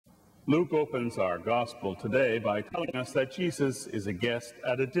Luke opens our gospel today by telling us that Jesus is a guest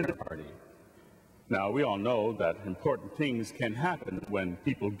at a dinner party. Now, we all know that important things can happen when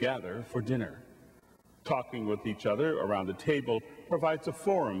people gather for dinner. Talking with each other around a table provides a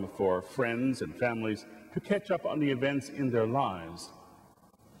forum for friends and families to catch up on the events in their lives,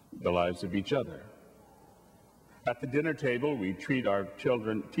 the lives of each other. At the dinner table, we teach our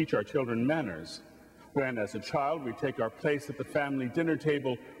children manners. When, as a child, we take our place at the family dinner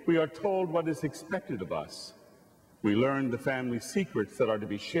table, we are told what is expected of us. We learn the family secrets that are to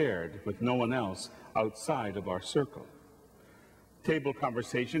be shared with no one else outside of our circle. Table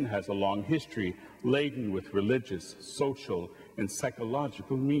conversation has a long history laden with religious, social, and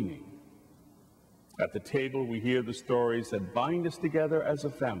psychological meaning. At the table, we hear the stories that bind us together as a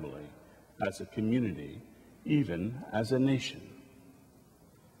family, as a community, even as a nation.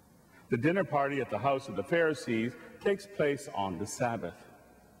 The dinner party at the house of the Pharisees takes place on the Sabbath.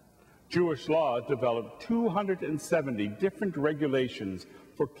 Jewish law developed 270 different regulations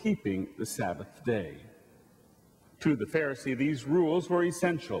for keeping the Sabbath day. To the Pharisee, these rules were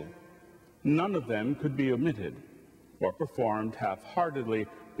essential. None of them could be omitted or performed half-heartedly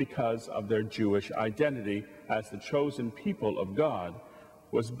because of their Jewish identity as the chosen people of God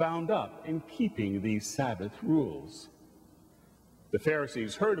was bound up in keeping these Sabbath rules. The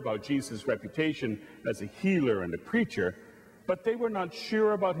Pharisees heard about Jesus' reputation as a healer and a preacher, but they were not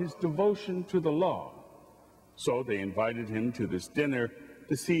sure about his devotion to the law. So they invited him to this dinner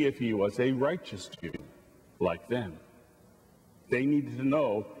to see if he was a righteous Jew, like them. They needed to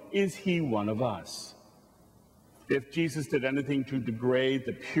know, is he one of us? If Jesus did anything to degrade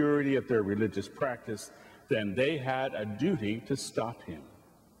the purity of their religious practice, then they had a duty to stop him.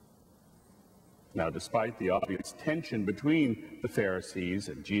 Now, despite the obvious tension between the Pharisees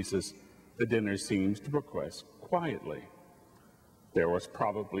and Jesus, the dinner seems to progress quietly. There was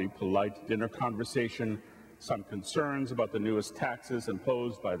probably polite dinner conversation, some concerns about the newest taxes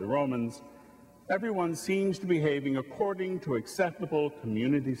imposed by the Romans. Everyone seems to be behaving according to acceptable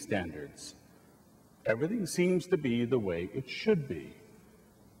community standards. Everything seems to be the way it should be.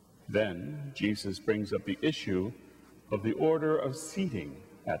 Then Jesus brings up the issue of the order of seating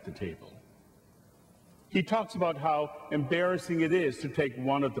at the table. He talks about how embarrassing it is to take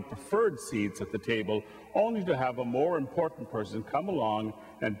one of the preferred seats at the table only to have a more important person come along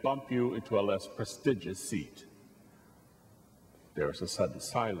and bump you into a less prestigious seat. There is a sudden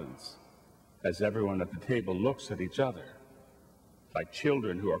silence as everyone at the table looks at each other, like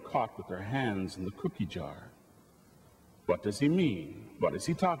children who are caught with their hands in the cookie jar. What does he mean? What is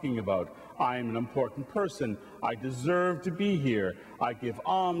he talking about? I am an important person. I deserve to be here. I give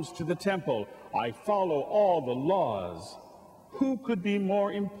alms to the temple. I follow all the laws. Who could be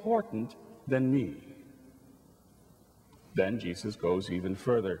more important than me? Then Jesus goes even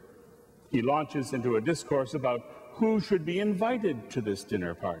further. He launches into a discourse about who should be invited to this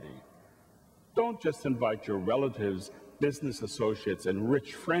dinner party. Don't just invite your relatives, business associates, and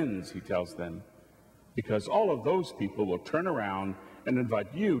rich friends, he tells them, because all of those people will turn around and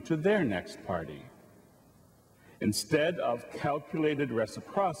invite you to their next party. Instead of calculated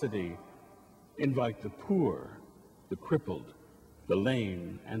reciprocity, invite the poor, the crippled, the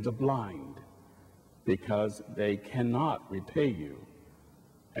lame, and the blind, because they cannot repay you,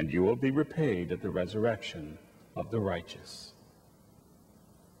 and you will be repaid at the resurrection of the righteous.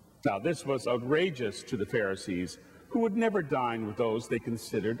 Now, this was outrageous to the Pharisees, who would never dine with those they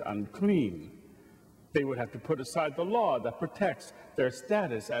considered unclean. They would have to put aside the law that protects their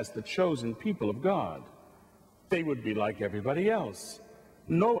status as the chosen people of God. They would be like everybody else.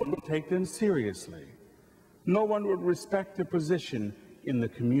 No one would take them seriously. No one would respect their position in the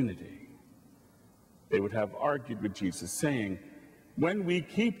community. They would have argued with Jesus, saying, when we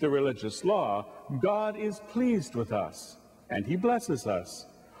keep the religious law, God is pleased with us, and he blesses us,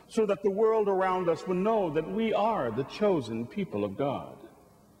 so that the world around us will know that we are the chosen people of God.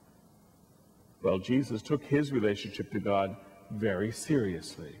 Well, Jesus took his relationship to God very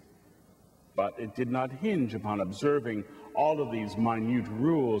seriously, but it did not hinge upon observing all of these minute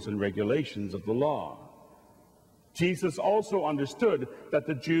rules and regulations of the law. Jesus also understood that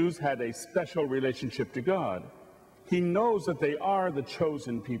the Jews had a special relationship to God. He knows that they are the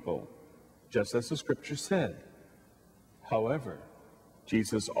chosen people, just as the scripture said. However,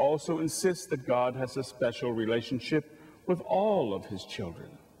 Jesus also insists that God has a special relationship with all of his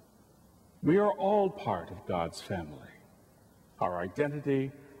children. We are all part of God's family. Our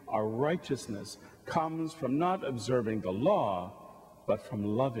identity, our righteousness comes from not observing the law, but from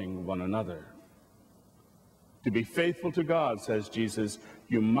loving one another. To be faithful to God, says Jesus,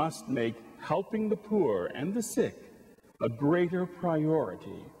 you must make helping the poor and the sick a greater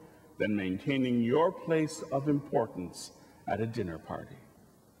priority than maintaining your place of importance at a dinner party.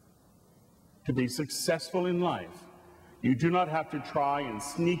 To be successful in life, you do not have to try and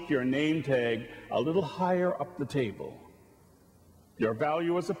sneak your name tag a little higher up the table. Your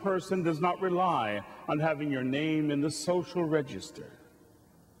value as a person does not rely on having your name in the social register.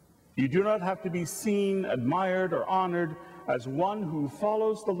 You do not have to be seen, admired, or honored as one who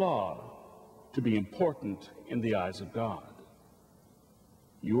follows the law to be important in the eyes of God.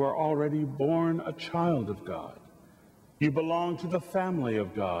 You are already born a child of God. You belong to the family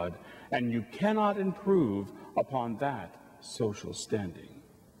of God, and you cannot improve upon that social standing.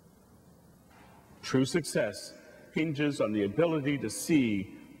 True success hinges on the ability to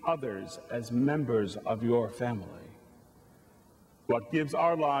see others as members of your family. What gives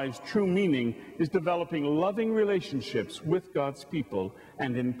our lives true meaning is developing loving relationships with God's people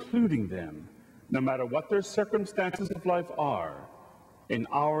and including them, no matter what their circumstances of life are, in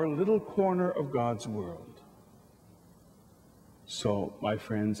our little corner of God's world. So, my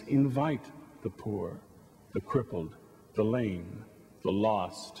friends, invite the poor, the crippled, the lame, the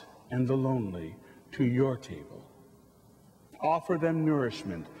lost, and the lonely to your table. Offer them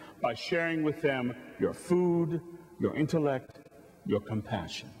nourishment by sharing with them your food, your intellect, your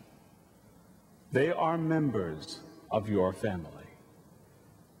compassion. They are members of your family.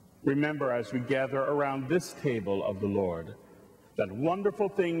 Remember, as we gather around this table of the Lord, that wonderful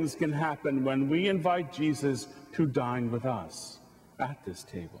things can happen when we invite Jesus to dine with us at this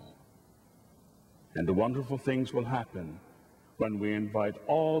table. And the wonderful things will happen when we invite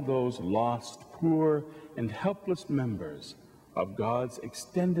all those lost, poor, and helpless members of God's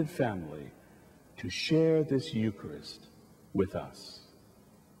extended family to share this Eucharist with us.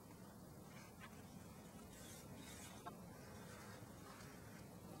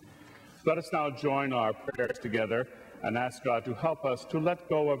 Let us now join our prayers together and ask God to help us to let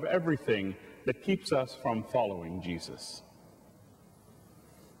go of everything that keeps us from following Jesus,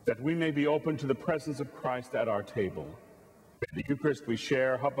 that we may be open to the presence of Christ at our table. May the Eucharist we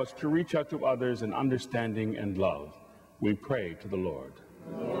share help us to reach out to others in understanding and love. We pray to the Lord.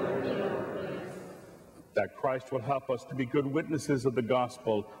 Lord, that Christ will help us to be good witnesses of the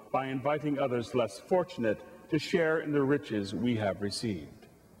gospel by inviting others less fortunate to share in the riches we have received.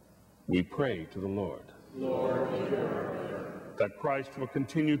 We pray to the Lord. Lord, that Christ will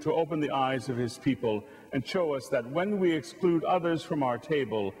continue to open the eyes of his people and show us that when we exclude others from our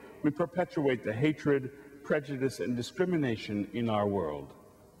table, we perpetuate the hatred, prejudice, and discrimination in our world.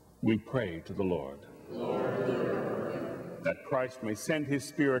 We pray to the Lord. That Christ may send his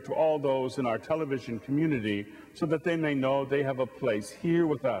Spirit to all those in our television community so that they may know they have a place here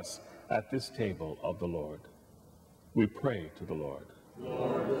with us at this table of the Lord. We pray to the Lord.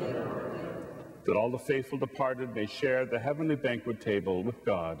 That all the faithful departed may share the heavenly banquet table with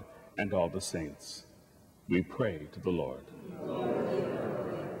God and all the saints. We pray to the Lord.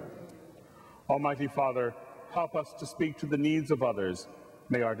 Almighty Father, help us to speak to the needs of others.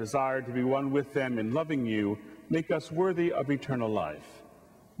 May our desire to be one with them in loving you make us worthy of eternal life.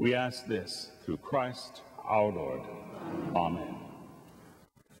 We ask this through Christ our Lord. Amen.